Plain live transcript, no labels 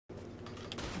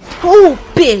Oh,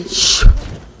 bitch!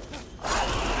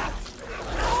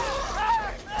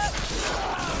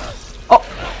 Oh,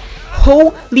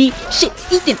 holy shit,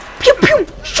 Ethan! Pew pew!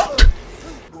 Shoot!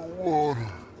 The water.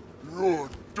 You're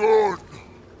done.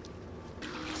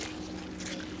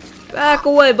 Back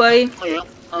away, buddy. What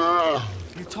are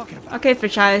you talking about? Okay,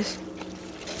 fish eyes.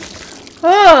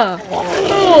 Oh!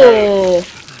 What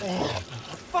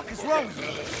the fuck is wrong with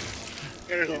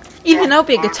you? Ethan, that'll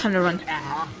be a good time to run.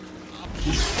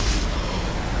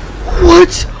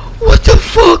 What? What the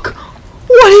fuck?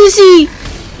 What is he?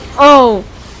 Oh.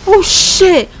 Oh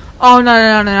shit. Oh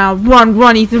no.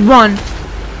 Run, Ethan, run.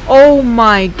 Oh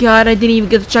my god, I didn't even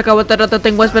get to check out what that other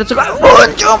thing was, but it's like,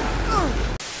 run, jump!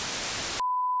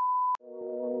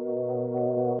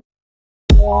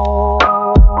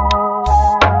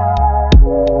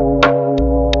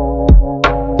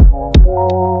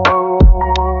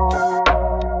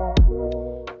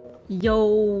 Yo,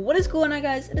 what is going on,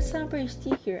 guys? It's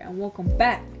SomberHD here, and welcome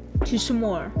back to some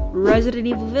more Resident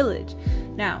Evil Village.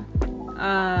 Now,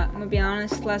 I'm gonna be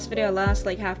honest, last video I lost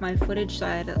like half my footage, so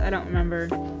I don't remember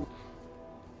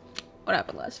what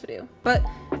happened last video. But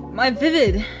my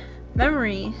vivid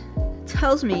memory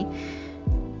tells me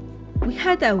we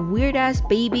had that weird-ass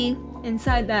baby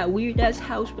inside that weird-ass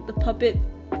house with the puppet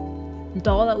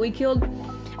doll that we killed,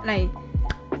 and I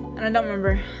don't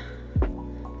remember.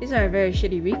 These are very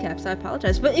shitty recaps, I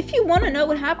apologize. But if you want to know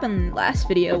what happened last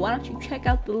video, why don't you check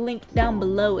out the link down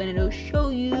below and it'll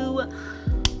show you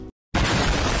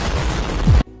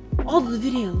all the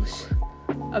videos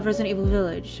of Resident Evil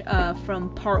Village from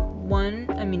part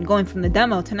 1, I mean going from the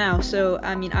demo to now. So,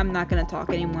 I mean, I'm not going to talk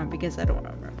anymore because I don't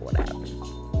remember what happened.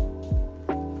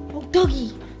 Oh,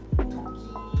 Dougie!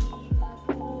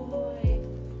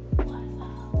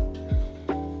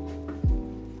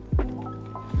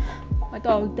 My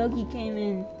dog Dougie came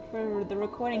in for the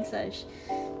recording sesh.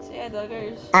 Say hi,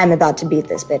 Duggers. I'm about to beat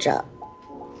this bitch up.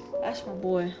 That's my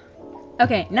boy.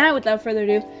 Okay, now without further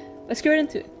ado, let's get right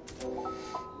into it.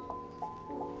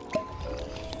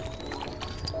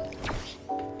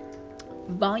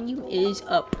 Volume is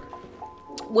up.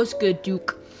 What's good,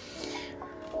 Duke?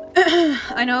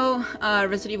 I know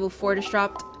Resident Evil 4 just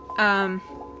dropped. I've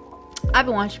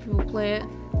been watching people play it.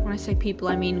 When I say people,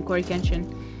 I mean Corey Kenshin.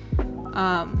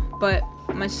 But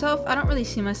myself, I don't really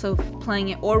see myself playing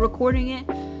it or recording it.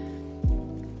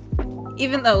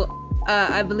 Even though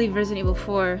I believe Resident Evil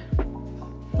 4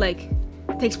 like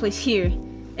takes place here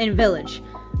in Village.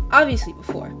 Obviously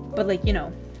before, but like, you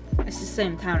know, it's the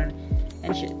same town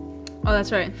and shit. Oh,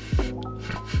 that's right.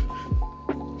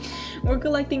 We're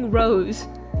collecting Rose.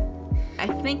 I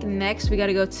think next we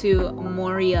gotta go to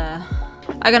Moria.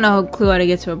 I got no clue how to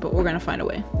get to it, but we're gonna find a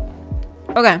way.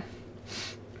 Okay.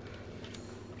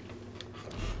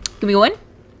 Can we go in?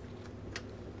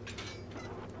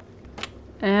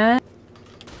 And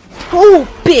oh,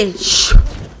 bitch!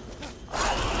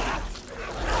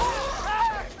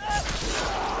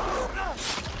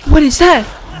 What is that?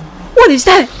 What is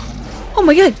that? Oh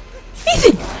my god,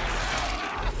 Ethan!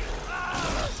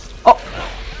 Oh,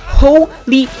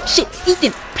 holy shit,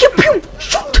 Ethan! Pew pew!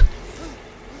 Shoot!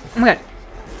 Oh my god,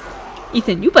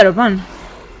 Ethan, you better run,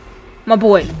 my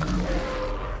boy.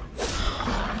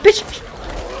 Bitch!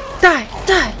 Die!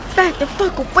 Back the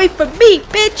fuck away from me,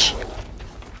 bitch!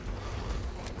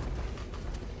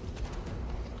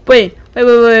 Wait,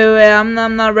 I'm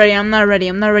not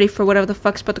ready for whatever the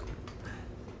fuck's about to...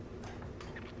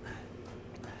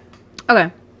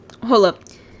 Okay, hold up.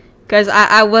 Guys,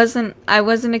 I wasn't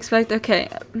expecting... Okay,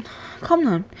 calm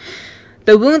down.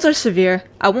 The wounds are severe.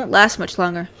 I won't last much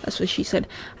longer. That's what she said.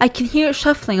 I can hear it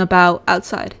shuffling about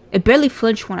outside. It barely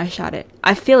flinched when I shot it.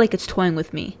 I feel like it's toying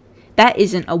with me. That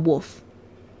isn't a wolf.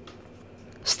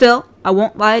 Still, I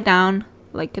won't lie down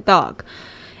like a dog.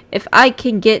 If I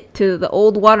can get to the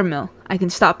old watermill, I can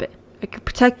stop it. I can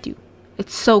protect you.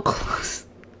 It's so close.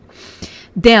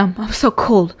 Damn, I'm so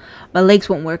cold. My legs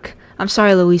won't work. I'm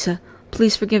sorry, Louisa.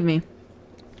 Please forgive me.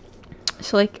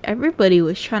 So, like, everybody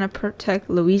was trying to protect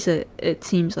Louisa, it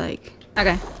seems like.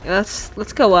 Okay, let's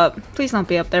go up. Please don't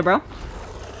be up there, bro.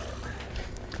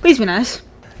 Please be nice.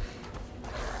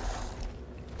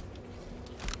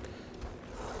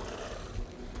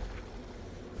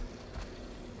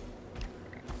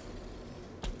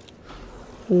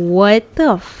 What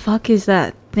the fuck is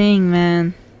that thing,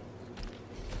 man?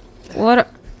 What?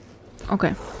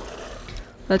 Okay.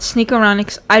 Let's sneak around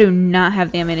because I do not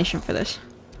have the ammunition for this.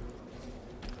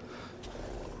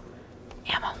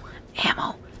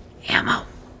 Ammo.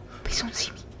 Please don't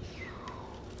see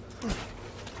me.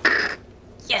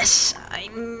 Yes, I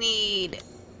need.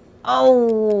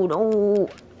 Oh, no.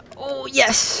 Oh,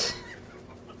 yes.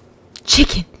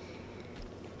 Chicken.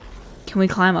 Can we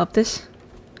climb up this?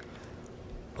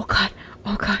 Oh god.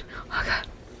 Oh god. Oh god.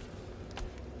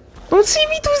 Don't see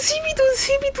me. Don't see me. Don't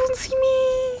see me. Don't see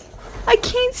me. I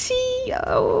can't see.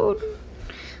 Oh.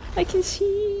 I can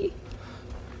see.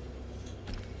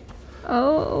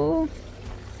 Oh.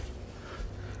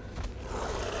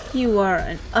 You are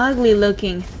an ugly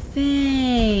looking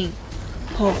thing.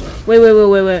 Oh, wait.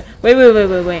 Wait.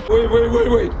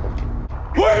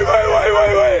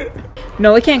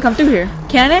 No, it can't come through here.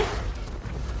 Can it?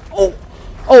 Oh,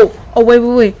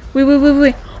 wait.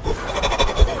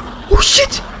 Oh,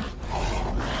 shit.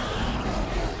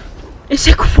 Is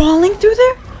it crawling through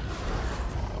there?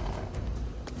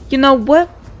 You know what?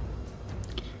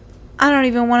 I don't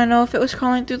even want to know if it was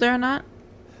crawling through there or not.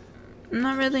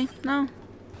 Not really, no.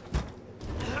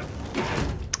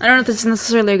 I don't know if this is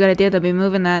necessarily a good idea to be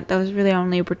moving that. That was really our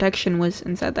only protection was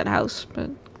inside that house, but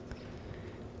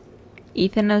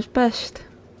Ethan knows best.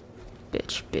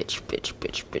 Bitch.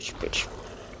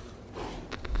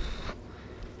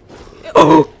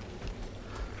 Oh!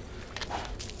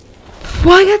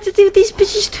 Why I got to deal with these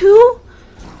bitches too?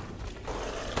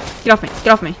 Get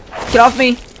off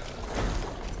me.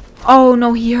 Oh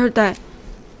no, he heard that.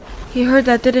 He heard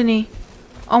that, didn't he?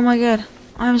 Oh my god.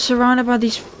 I'm surrounded by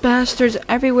these bastards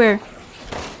everywhere.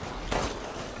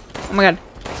 Oh my god.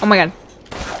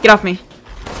 Get off me.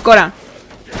 Go down.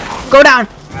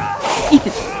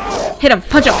 Ethan. Hit him.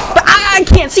 Punch him. I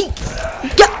can't see.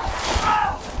 Get.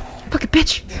 Fucking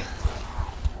bitch.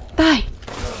 Die.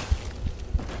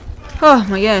 Oh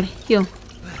my god. Heal.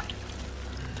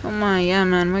 Oh my god,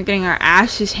 man. We're getting our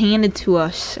asses handed to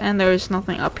us. And there's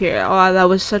nothing up here. Oh, that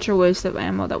was such a waste of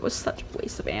ammo.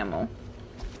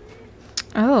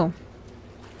 Oh.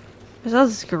 What's all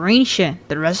this green shit?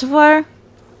 The reservoir?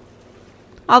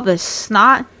 All this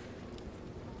snot?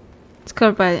 It's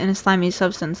covered by a slimy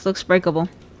substance. Looks breakable.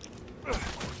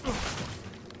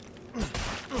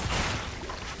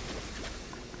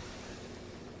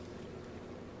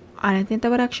 I didn't think that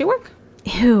would actually work.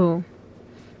 Ew.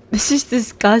 This is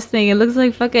disgusting. It looks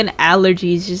like fucking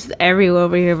allergies just everywhere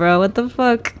over here, bro. What the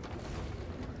fuck?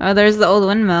 Oh, there's the old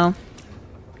windmill.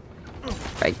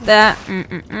 Like that.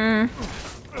 Now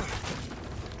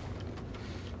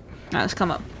let's come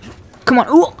up. Come on.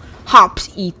 Ooh. Hops,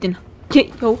 Ethan.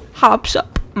 Get yo hops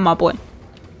up, my boy.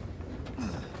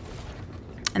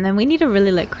 And then we need to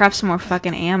really like craft some more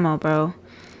fucking ammo, bro.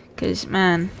 Cause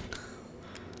man,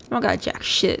 I don't got jack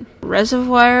shit.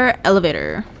 Reservoir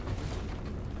elevator.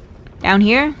 Down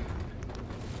here?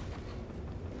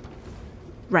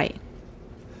 Right.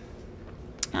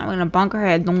 I'm gonna bonk her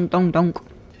head. Donk.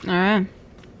 Alright.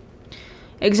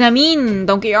 Examine!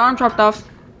 Don't get your arm chopped off.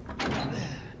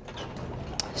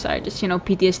 Sorry, just, you know,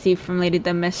 PTSD from Lady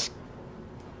Dimitrescu.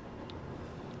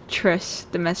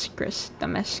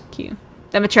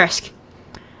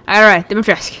 Alright,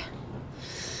 Dimitrescu.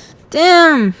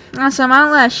 Damn! That's some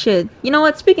Outlast shit. You know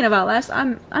what? Speaking of Outlast,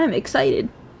 I'm excited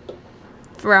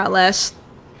for Outlast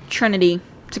Trinity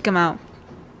to come out.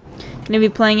 Gonna be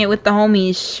playing it with the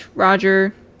homies,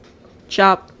 Roger,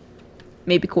 Chop,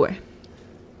 maybe Corey.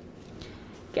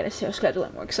 Gotta see how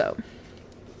scheduling works out.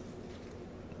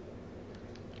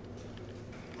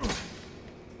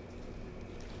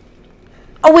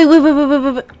 Oh wait.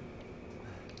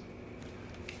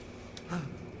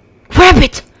 Grab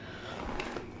it!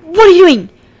 What are you doing?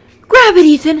 Grab it,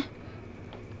 Ethan!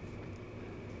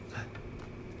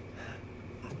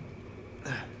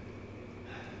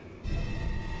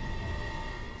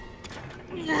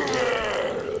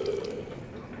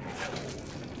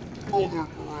 Mother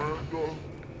Miranda,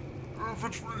 if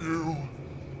it's for you,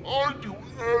 I'd do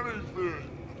anything.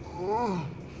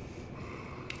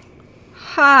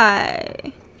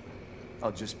 Hi.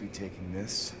 I'll just be taking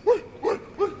this. Wait. What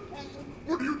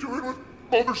are you doing with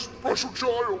Mother's special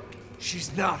child?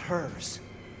 She's not hers.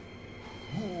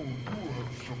 Oh, you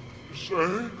have something to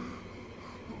say?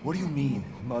 What do you mean,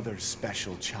 mother's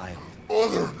special child?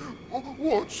 Mother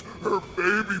wants her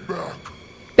baby back.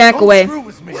 Back Don't away. screw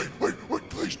with me. Wait,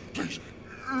 please.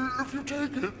 If you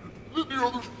take it, then the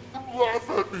others will laugh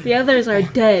at me. The others are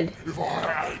dead. If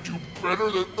I do better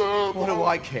than them. What do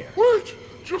I care? Wait,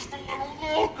 just a little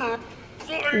longer.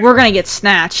 Please. We're gonna get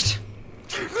snatched.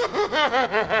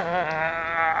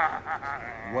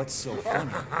 What's so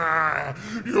funny?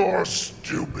 You're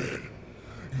stupid.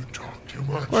 You talk too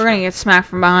much. We're gonna get smacked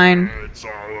from behind. It's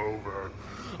all over.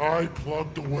 I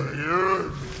plugged the way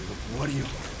in. What do you...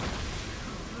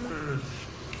 This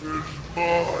is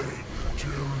my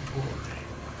territory.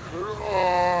 And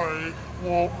I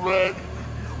won't let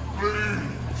you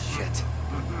leave. Shit.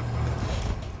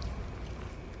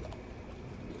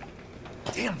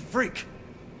 Damn freak.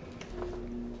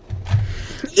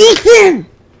 Ethan!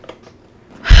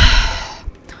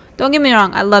 Don't get me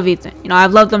wrong, I love Ethan. You know,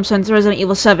 I've loved him since Resident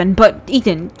Evil 7, but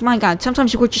Ethan, my god,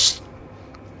 sometimes you were just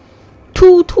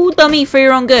too dummy for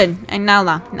your own good. And now,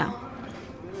 no.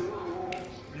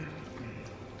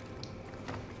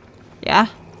 Yeah?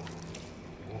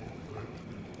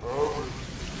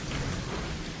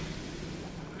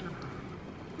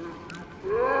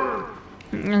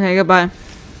 Okay, goodbye.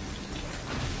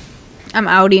 I'm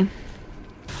outie.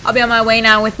 I'll be on my way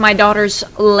now with my daughter's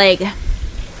leg.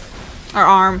 Or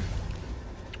arm.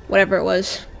 Whatever it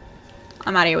was.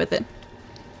 I'm out of here with it.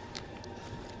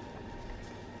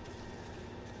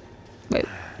 Wait.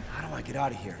 How do I get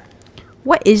out of here?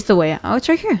 What is the way out? Oh, it's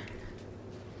right here.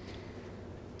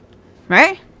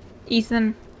 Right?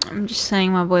 Ethan, I'm just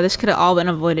saying, my boy, this could have all been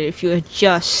avoided if you had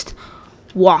just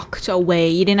walked away.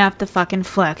 You didn't have to fucking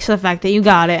flex the fact that you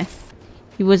got it.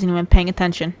 He wasn't even paying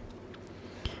attention.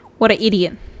 What an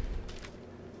idiot.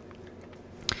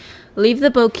 Leave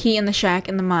the boat key in the shack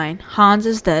in the mine. Hans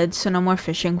is dead, so no more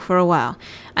fishing for a while.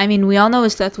 I mean, we all know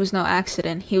his death was no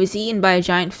accident. He was eaten by a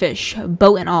giant fish,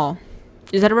 boat and all.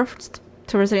 Is that a reference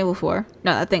to Resident Evil 4?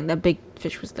 No, I think that big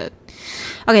fish was dead.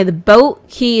 Okay, the boat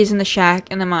key is in the shack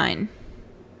in the mine.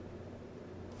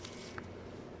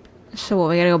 So what,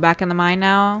 we gotta go back in the mine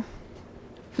now?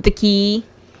 With the key?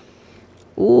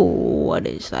 Ooh, what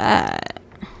is that?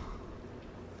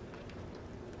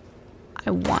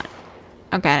 I want...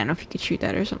 Okay, I don't know if you could shoot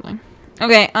that or something.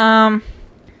 Okay,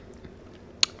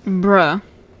 bruh.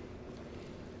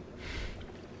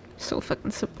 So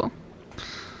fucking simple.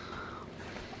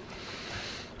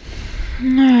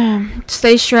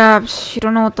 Stay strapped. You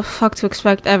don't know what the fuck to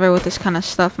expect ever with this kind of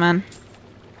stuff, man.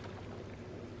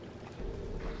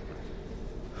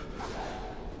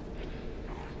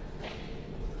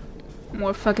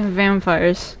 More fucking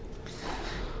vampires.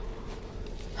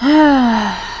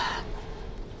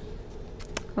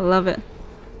 I love it.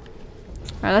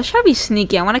 Alright, let's try to be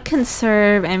sneaky. I want to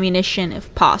conserve ammunition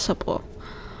if possible.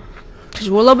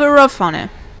 Because we're a little bit rough on it.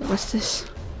 What's this?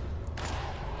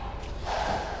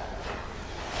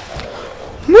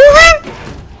 Moving!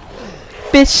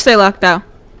 Bitch, stay locked out.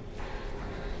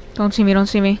 Don't see me, don't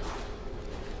see me.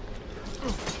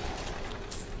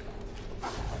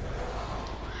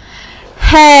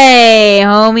 Hey,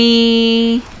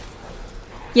 homie.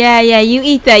 Yeah, you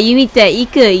eat that, Eat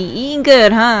good, you eating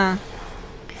good, huh?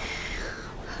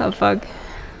 Oh, fuck.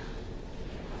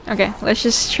 Okay, let's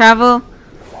just travel.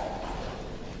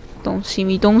 Don't see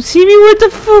me, what the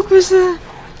fuck was that?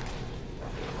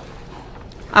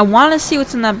 I want to see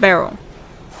what's in that barrel.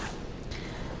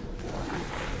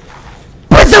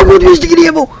 What's that one used to get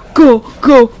ammo? Go!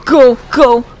 Whoa,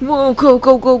 go!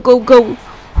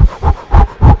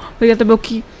 We got the boat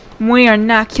key. We are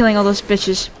not killing all those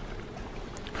bitches.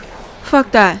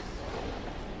 Fuck that.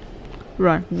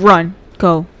 Run,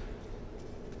 go.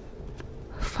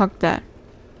 Fuck that.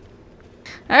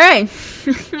 Alright.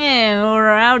 Yeah,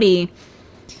 rowdy.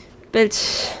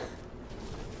 Bitch.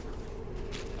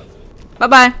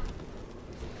 Bye-bye.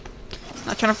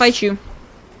 Not trying to fight you.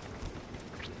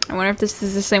 I wonder if this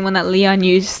is the same one that Leon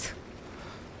used.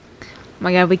 Oh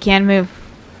my god, we can't move.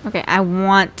 Okay, I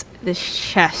want this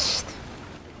chest.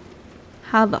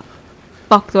 How the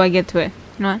fuck do I get to it?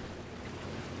 You know what?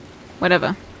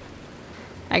 Whatever.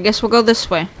 I guess we'll go this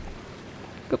way.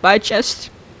 Goodbye,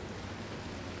 chest.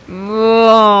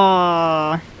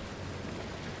 Whoa.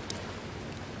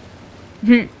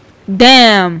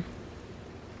 Damn.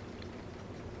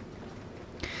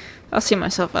 I'll see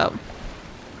myself out.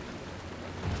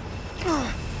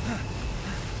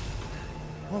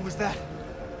 What was that?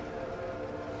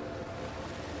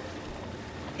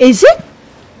 Is it?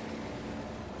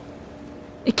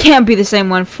 It can't be the same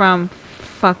one from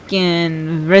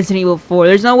fucking Resident Evil 4.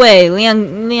 There's no way.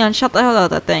 Leon shot the hell out of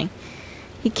that thing.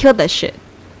 He killed that shit.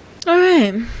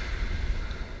 Alright.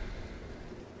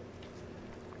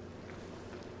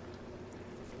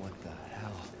 What the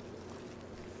hell?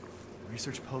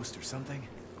 Research post or something?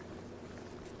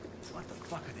 What the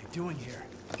fuck are they doing here?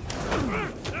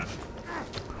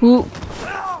 Who?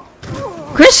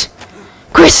 Chris?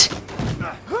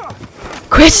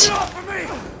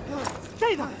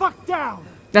 Stay the fuck down!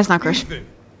 That's not Chris. Ethan.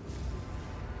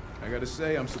 I gotta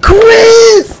say, I'm surprised.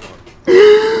 Chris!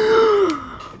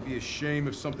 It'd be a shame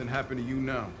if something happened to you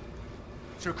now.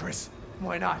 Sure, Chris.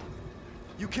 Why not?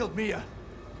 You killed Mia.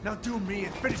 Now do me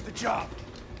and finish the job.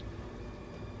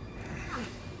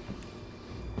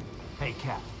 Hey,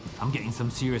 Cap. I'm getting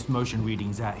some serious motion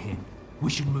readings out here. We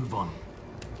should move on.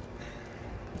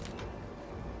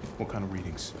 What kind of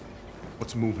readings?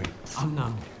 What's moving?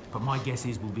 Unknown. but my guess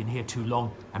is we've been here too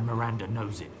long and Miranda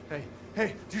knows it. Hey,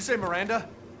 did you say Miranda?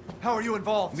 How are you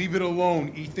involved? Leave it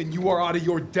alone, Ethan. You are out of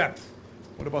your depth.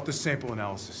 What about the sample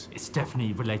analysis? It's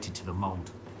definitely related to the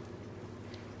mold.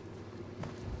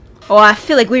 Oh, I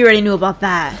feel like we already knew about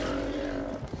that.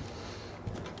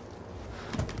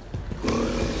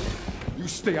 You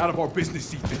stay out of our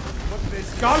business, Ethan.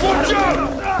 God, watch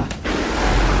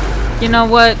out! You know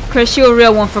what, Chris, you're a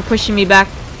real one for pushing me back.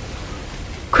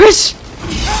 Chris!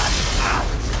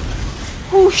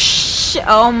 Oh shit!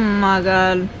 Oh my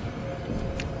god.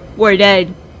 We're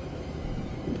dead.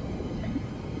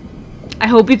 I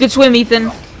hope you can swim,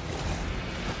 Ethan.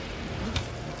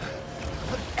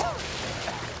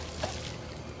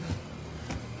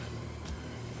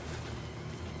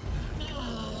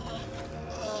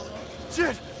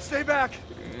 Shit! Stay back!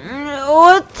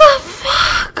 What the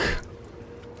fuck?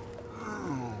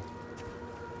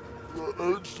 The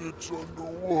exit's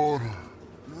underwater.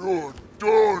 You're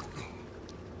done.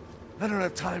 I don't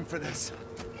have time for this.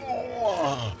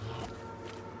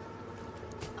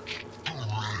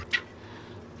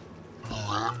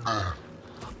 Miranda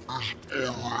is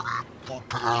already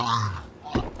preparing.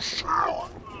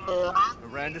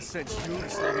 Miranda sent you to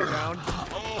slow me down?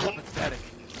 Pathetic.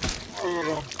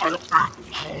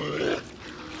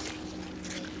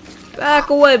 Back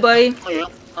away, buddy.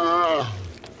 What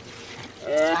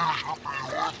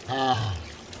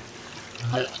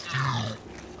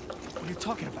are you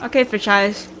talking about? Okay, fish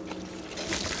eyes.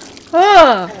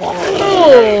 Oh!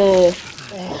 Oh!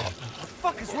 What the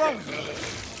fuck is wrong with you?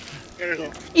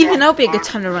 Ethan, that'll be a good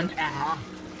time to run.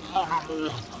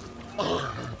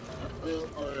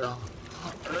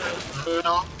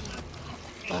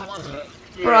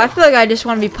 Bro, I feel like I just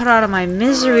want to be put out of my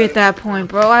misery at that point,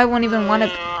 bro. I won't even want to.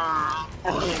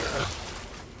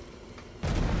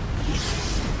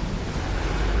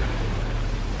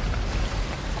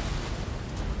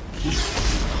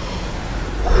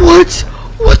 What?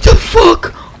 What the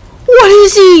fuck? What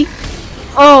is he?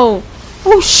 Oh.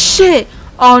 Oh shit.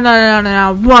 Oh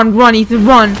no. Run, Ethan,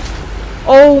 run.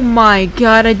 Oh my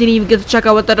god, I didn't even get to check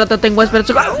out what that other thing was, but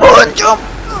it's like, run, jump!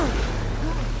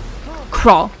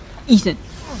 Crawl. Ethan.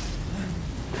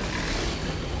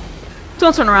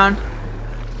 Don't turn around.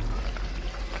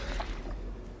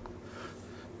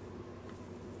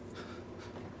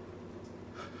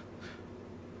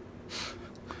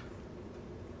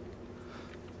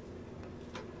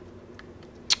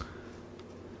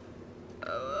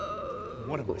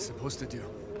 What am I supposed to do?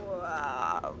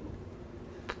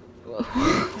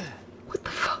 What the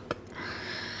fuck?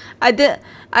 I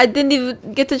didn't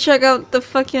even get to check out the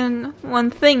fucking one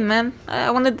thing, man.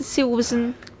 I wanted to see what was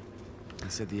in. They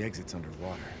said the exit's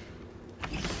underwater.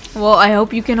 Well, I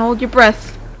hope you can hold your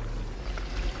breath.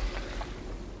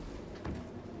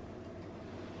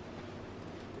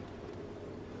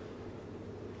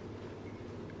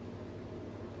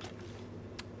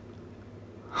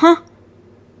 Huh?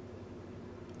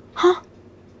 Huh?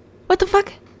 What the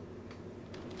fuck?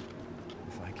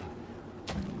 If I can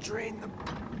drain the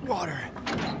water.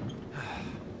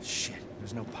 Shit,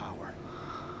 there's no power.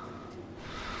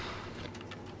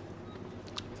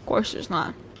 Of course there's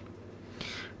not.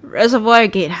 Reservoir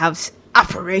gatehouse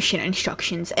operation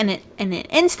instructions. In an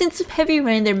instance of heavy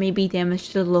rain, there may be damage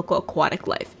to the local aquatic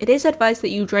life. It is advised that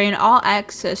you drain all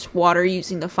excess water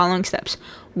using the following steps.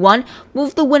 1.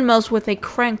 Move the windmills with a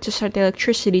crank to start the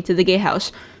electricity to the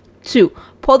gatehouse. 2.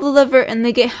 Pull the lever in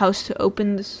the gatehouse to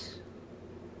open this.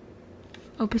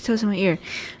 Open toes in my ear.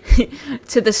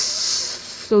 To the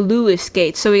sluice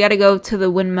gate. So we gotta go to the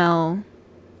windmill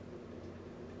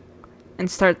and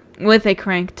start with a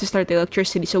crank to start the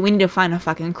electricity. So we need to find a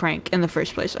fucking crank in the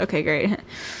first place. Okay, great.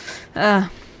 How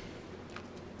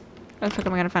the fuck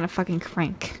am I gonna find a fucking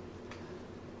crank?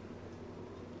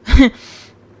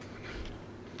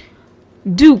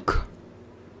 Duke.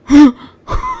 What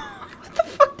the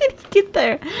fuck did he get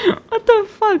there? What the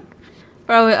fuck?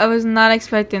 Bro, I was not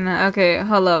expecting that. Okay,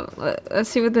 hold up. Let's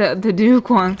see what the Duke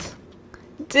wants.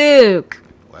 Duke.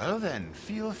 Well then,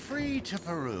 feel free to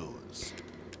peruse.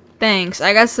 Thanks.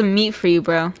 I got some meat for you,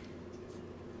 bro.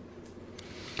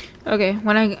 Okay,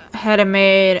 went ahead and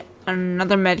made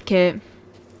another med kit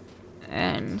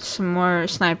and some more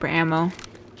sniper ammo.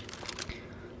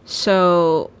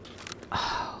 So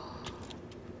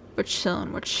we're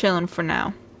chilling for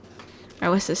now.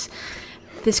 Alright, what's this?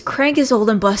 This crank is old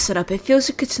and busted up. It feels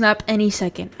it could snap any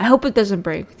second. I hope it doesn't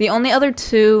break. The only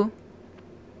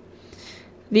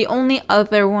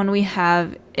other one we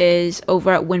have is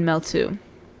over at Windmill 2.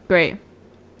 Great.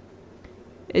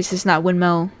 Is this not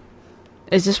Windmill?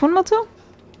 Is this Windmill 2?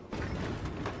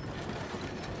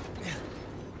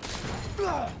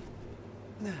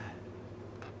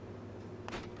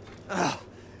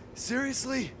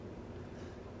 Seriously?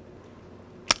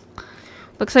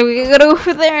 Looks like we can go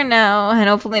over there now, and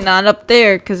hopefully not up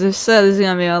there, because if so, this is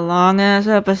gonna be a long ass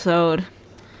episode.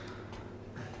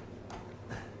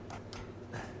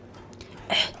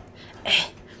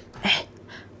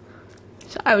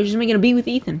 So I was just making a beat with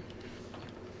Ethan.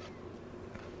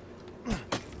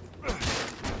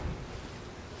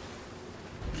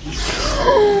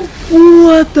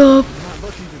 What the? Not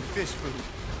looking to fish food.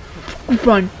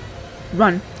 Run,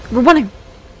 run, we're running.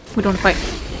 We don't fight.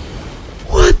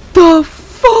 What the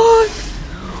fuck?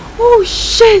 Oh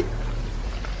shit,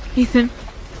 Ethan.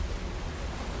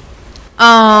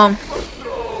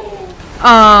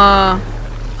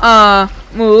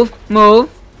 Move.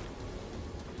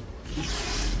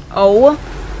 Oh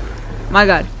my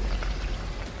god.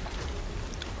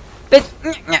 Bitch.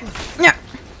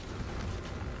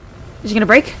 Is he gonna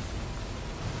break?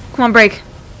 Come on, break.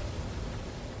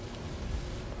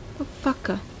 Oh,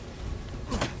 fucker.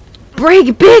 Break,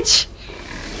 bitch!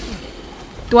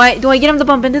 Do I get him to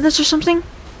bump into this or something?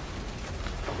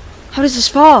 How does this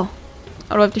fall?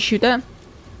 Oh, do I have to shoot that?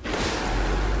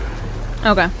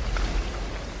 Okay.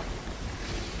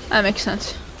 That makes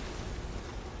sense.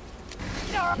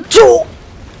 Choo!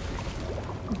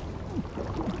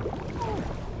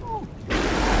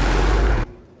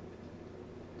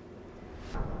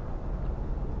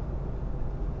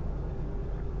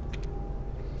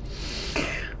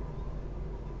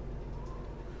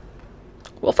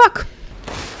 Well, fuck.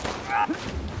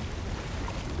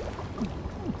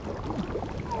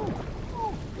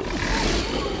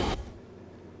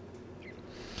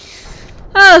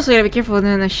 Oh, so I gotta be careful with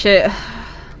doing this shit.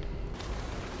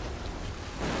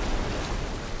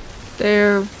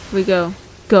 There we go.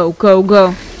 Go.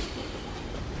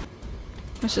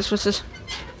 What's this?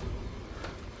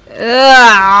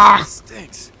 Ugh.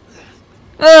 Stinks.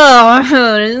 Oh,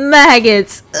 there's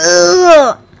maggots.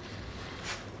 Ugh.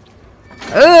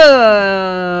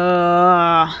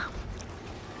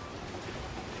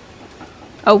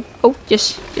 Oh,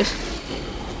 just.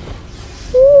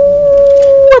 Ooh,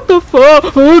 what the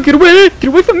fuck? Oh, get away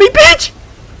from me, bitch!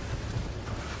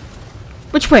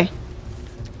 Which way?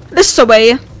 This is the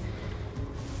way.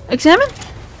 Examine?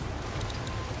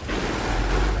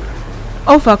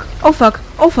 Oh fuck,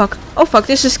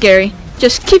 this is scary.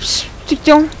 Just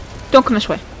don't come this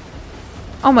way.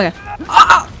 Oh my god.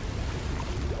 Ah!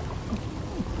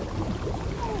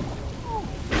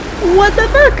 What the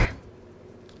fuck?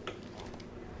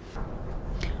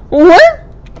 What?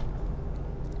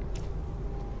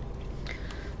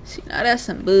 See, now that's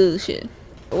some bullshit.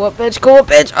 Go up,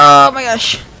 bitch. Oh my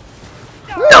gosh.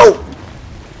 No!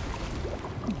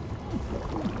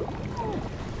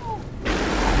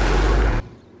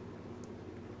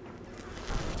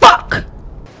 Fuck!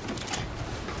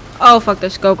 Oh fuck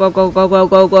this. Go. Don't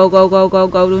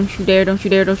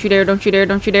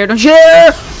you dare.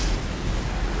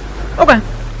 Okay.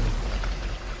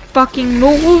 Fucking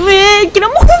move it! Get him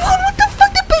over! What the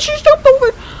fuck? The bitch just jumped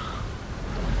over!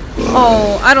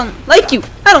 Oh, I don't like you!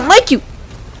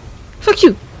 Fuck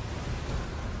you!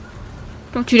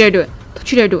 Don't you dare do it!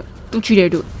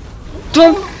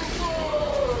 Don't!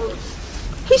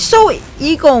 He's so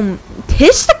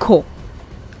egotistical!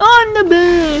 I'm the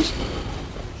best!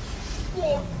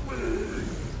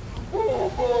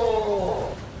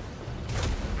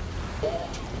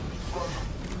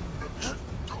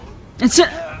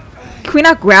 Can we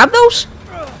not grab those?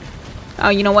 Oh,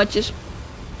 you know what? Just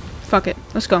fuck it.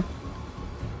 Let's go.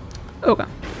 Okay.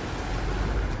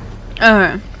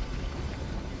 Alright.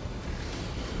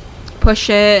 Push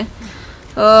it.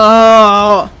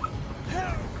 Oh,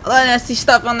 a lot of nasty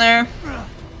stuff on there.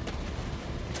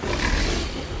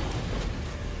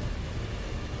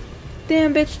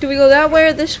 Damn, bitch. Do we go that way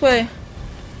or this way?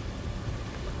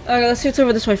 Okay, let's see what's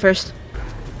over this way first.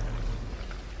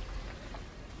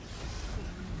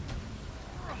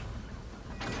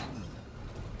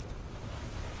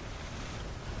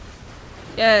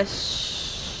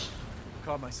 Yes.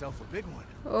 Caught myself a big one.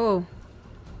 Oh.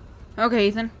 Okay,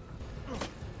 Ethan.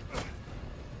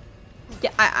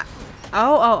 Yeah,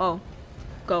 Oh.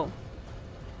 Go.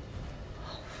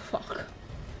 Oh, fuck.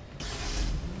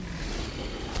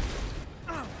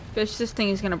 Bitch, this thing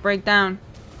is gonna break down.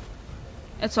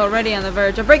 It's already on the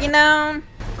verge of breaking down.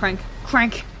 Crank.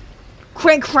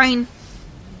 Crane.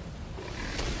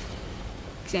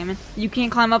 Examine. You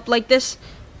can't climb up like this?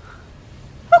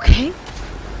 Okay.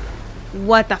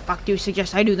 What the fuck do you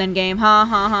suggest I do then, game?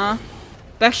 Huh?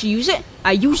 Do I actually use it?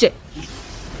 I use it.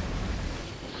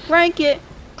 Crank it.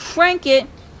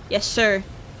 Yes, sir.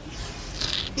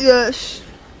 Yes.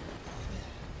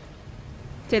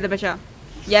 Take the bitch out.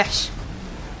 Yes.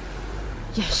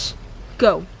 Yes.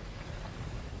 Go.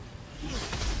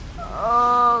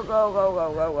 Oh, go, go,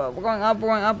 go, go, go. We're going up, we're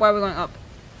going up. Why are we going up?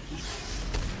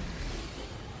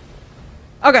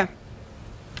 Okay.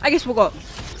 I guess we'll go up.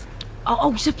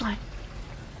 Oh, zipline.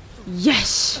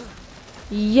 Yes.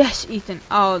 Yes, Ethan.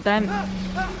 Oh, damn.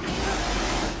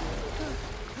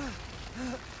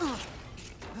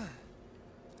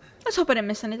 Let's hope I didn't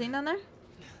miss anything down there.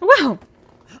 Wow.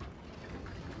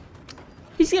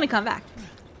 He's gonna come back.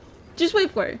 Just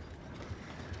wait for it.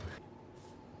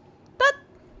 That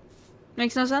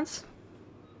makes no sense.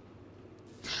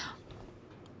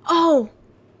 Oh,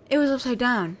 it was upside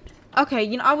down. Okay,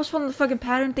 you know, I was following the fucking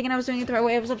pattern thinking I was doing it the right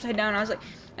way. It was upside down. I was like,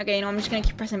 okay, you know, I'm just gonna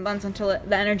keep pressing buttons until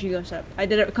the energy goes up. I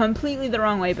did it completely the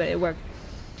wrong way, but it worked.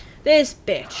 This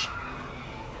bitch.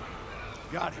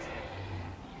 Got it.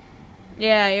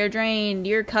 Yeah, you're drained.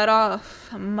 You're cut off,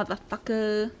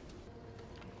 motherfucker.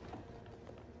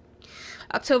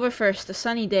 October 1st, a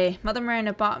sunny day. Mother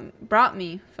Miranda brought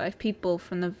me 5 people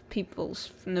from the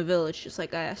village, just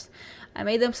like I asked. I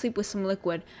made them sleep with some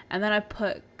liquid, and then I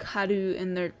put kadu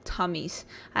in their tummies.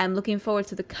 I am looking forward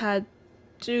to the kadu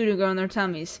to go in their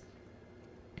tummies.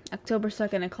 October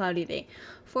 2nd, a cloudy day.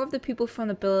 4 of the people from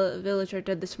the village are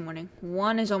dead this morning.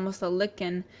 1 is almost a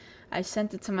lickin'. I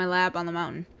sent it to my lab on the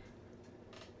mountain.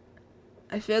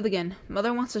 I failed again.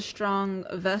 Mother wants a strong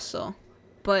vessel,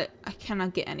 but I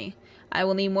cannot get any. I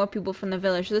will need more people from the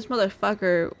village. This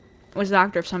motherfucker was a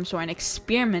doctor of some sort and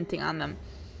experimenting on them.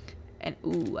 And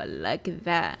ooh, I like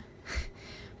that.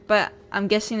 But I'm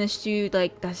guessing this dude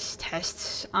like does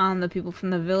tests on the people from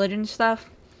the village and stuff.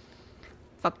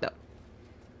 Fucked up.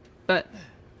 But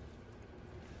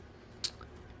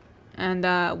and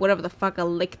whatever the fuck a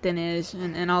lictin is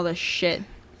and all this shit.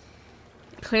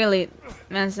 Clearly,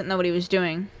 man didn't know what he was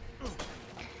doing.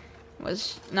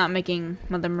 Was not making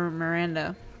Mother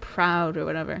Miranda proud or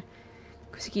whatever.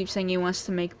 Because he keeps saying he wants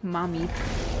to make mommy.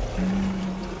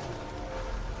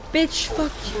 Bitch,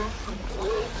 fuck you.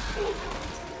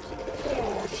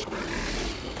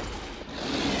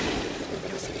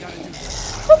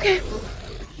 Okay.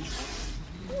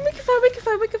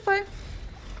 We can fight.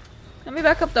 Let me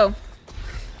back up though.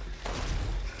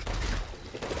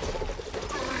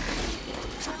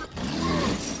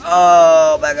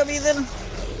 Oh, back up, Ethan.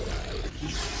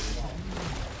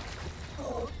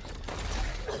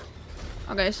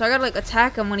 Okay, so I gotta like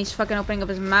attack him when he's fucking opening up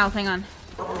his mouth. Hang on.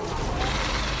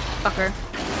 Fucker.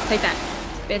 Take that,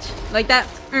 bitch. Like that.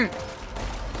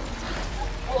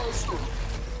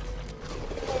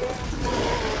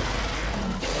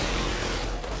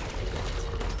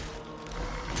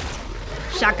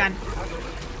 Shotgun.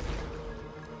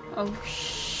 Oh,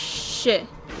 shit.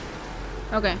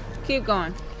 Okay, keep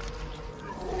going.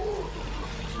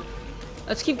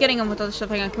 Let's keep getting him with other stuff.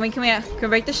 Hang on. Can we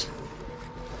break this?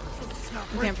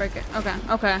 We can't break it.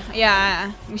 Okay.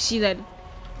 Yeah, we see that.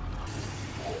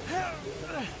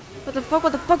 What the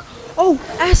fuck? Oh,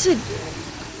 acid!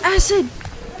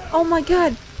 Oh my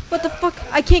god. What the fuck?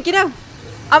 I can't get out.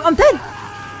 I'm dead.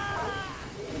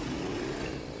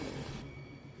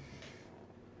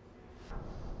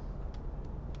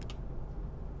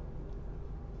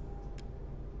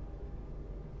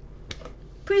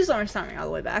 Please don't restart me all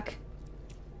the way back.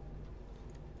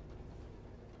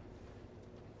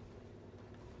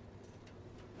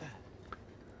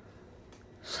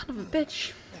 Son of a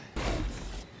bitch.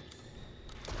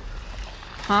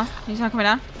 Huh? He's not coming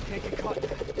down?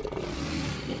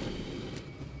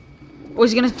 Oh,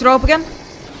 is he gonna throw up again?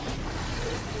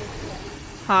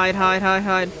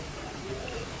 Hide.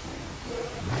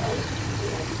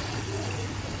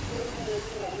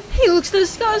 He looks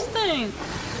disgusting!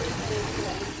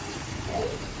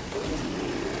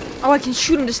 Oh, I can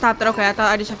shoot him to stop that. Okay, I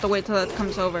thought I just have to wait till it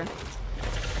comes over.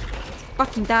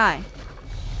 Fucking die.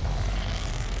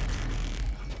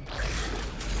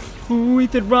 Ooh,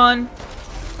 Ethan, run.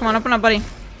 Come on, open up, buddy.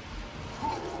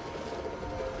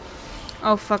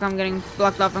 Oh, fuck, I'm getting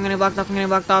blocked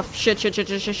off. Shit.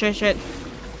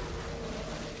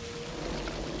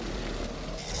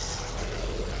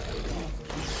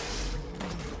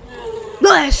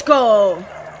 Let's go!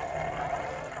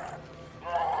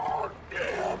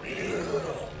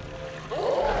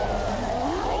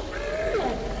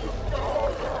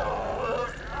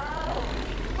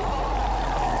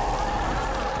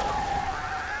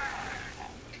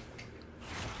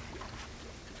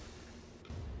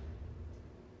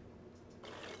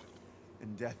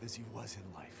 In death as he was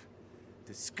in life.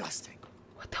 Disgusting.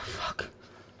 What the fuck?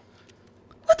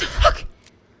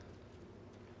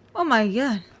 Oh my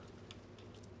god.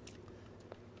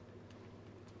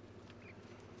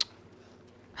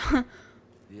 The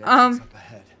exit's up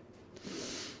ahead.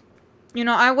 You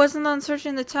know, I wasn't on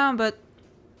searching the town, but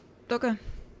okay.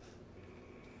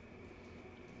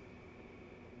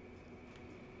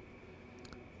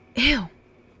 Ew.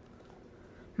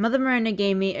 Mother Miranda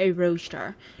gave me a rose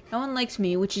star. No one likes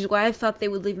me, which is why I thought they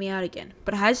would leave me out again.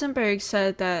 But Heisenberg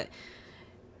said that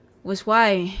was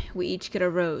why we each get a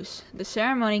rose. The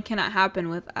ceremony cannot happen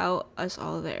without us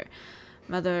all there.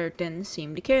 Mother didn't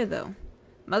seem to care, though.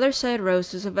 Mother said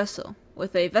Rose is a vessel.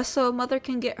 With a vessel, Mother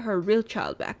can get her real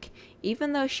child back,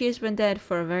 even though she has been dead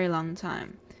for a very long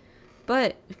time.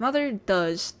 But if Mother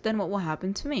does, then what will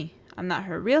happen to me? I'm not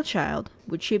her real child.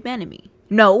 Would she abandon me?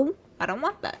 No, I don't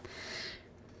want that.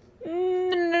 No.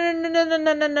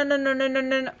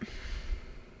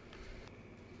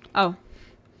 Oh.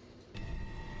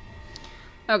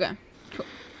 Okay. Cool.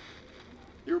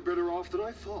 You're better off than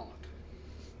I thought.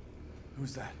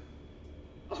 Who's that?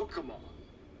 Oh, come on.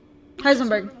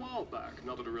 Heisenberg. A while back,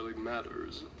 not that it really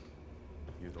matters.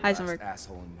 You're the Heisenberg. last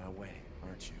asshole in my way,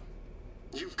 aren't you?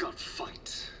 You've got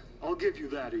fight. I'll give you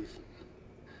that, Ethan.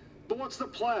 But what's the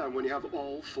plan when you have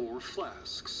all 4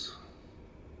 flasks?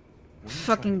 What are you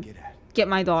Fucking trying to get at? get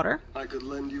my daughter. I could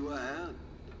lend you a hand.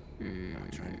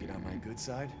 Not trying to get on my good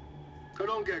side? So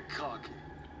don't get cocky.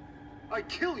 I'd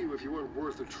kill you if you weren't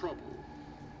worth the trouble.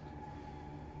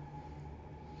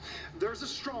 There's a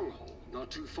stronghold not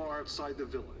too far outside the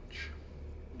village.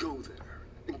 Go there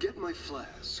and get my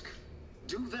flask.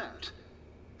 Do that,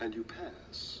 and you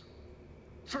pass.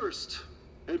 First,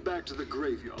 head back to the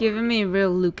graveyard. Giving me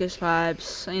real Lucas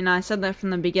vibes. You know, I said that from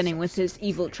the beginning with his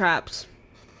evil traps.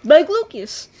 Like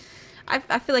Lucas.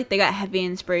 I feel like they got heavy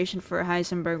inspiration for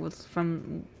Heisenberg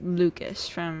from Lucas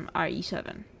from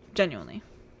RE7. Genuinely.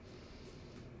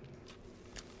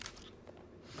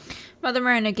 Mother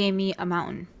Miranda gave me a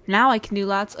mountain. Now I can do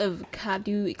lots of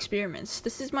Kadu experiments.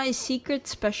 This is my secret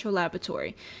special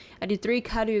laboratory. I did 3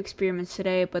 Kadu experiments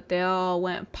today, but they all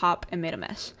went pop and made a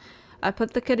mess. I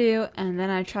put the Kadu, and then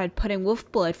I tried putting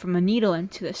wolf blood from a needle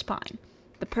into the spine.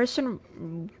 The person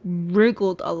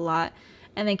wriggled a lot,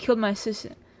 and they killed my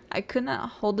assistant. I could not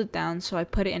hold it down, so I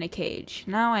put it in a cage.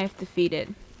 Now I have to feed it.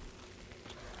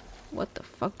 What the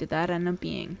fuck did that end up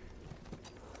being?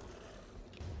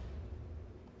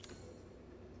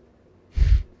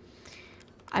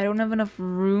 I don't have enough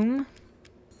room.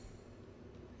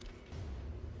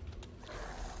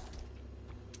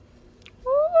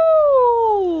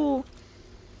 Ooh!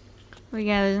 We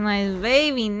got this nice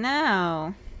baby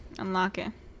now. Unlock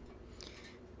it.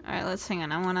 Alright, let's hang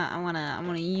on. I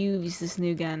wanna use this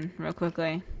new gun real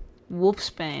quickly.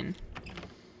 Wolfsbane.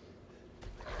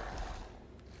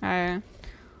 Alright.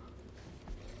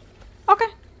 Okay.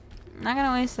 Not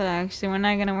gonna waste it actually. We're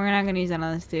not gonna use that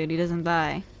on this dude. He doesn't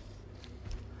die.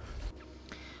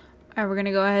 Alright, we're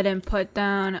gonna go ahead and put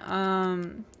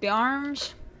down the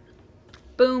arms.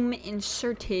 Boom,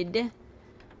 inserted.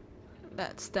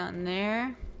 That's done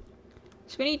there.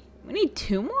 So we need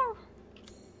 2 more?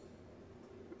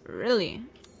 Really?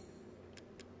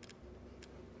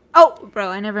 Oh, bro,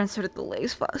 I never inserted the leg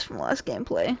spots from last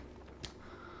gameplay.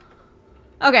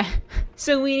 Okay,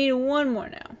 so we need 1 more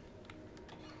now.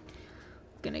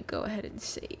 Gonna go ahead and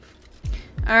save.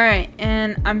 Alright,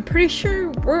 and I'm pretty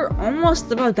sure we're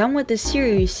almost about done with this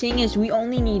series, seeing as we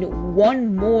only need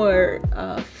 1 more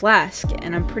flask,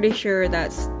 and I'm pretty sure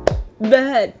that's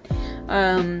bad.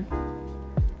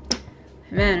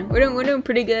 Man, we're doing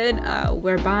pretty good.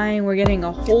 We're getting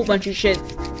a whole bunch of shit.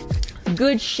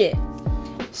 Good shit.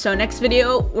 So next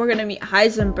video, we're gonna meet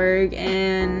Heisenberg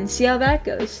and see how that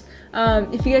goes.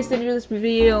 If you guys did enjoy this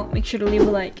video, make sure to leave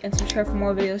a like and subscribe for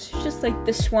more videos just like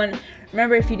this one.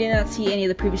 Remember, if you did not see any of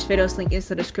the previous videos, link is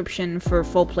in the description for a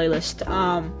full playlist.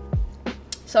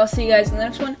 So I'll see you guys in the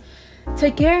next one.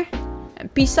 Take care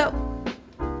and peace out.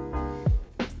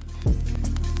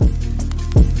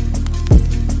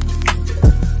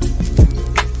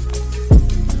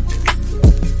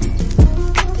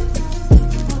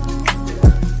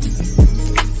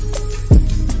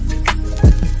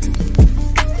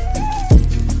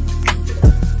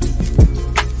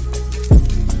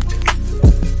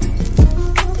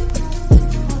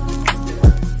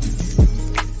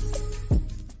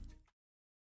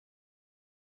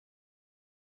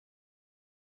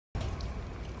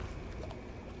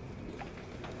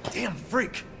 Damn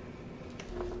freak!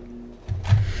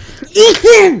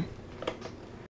 Ethan!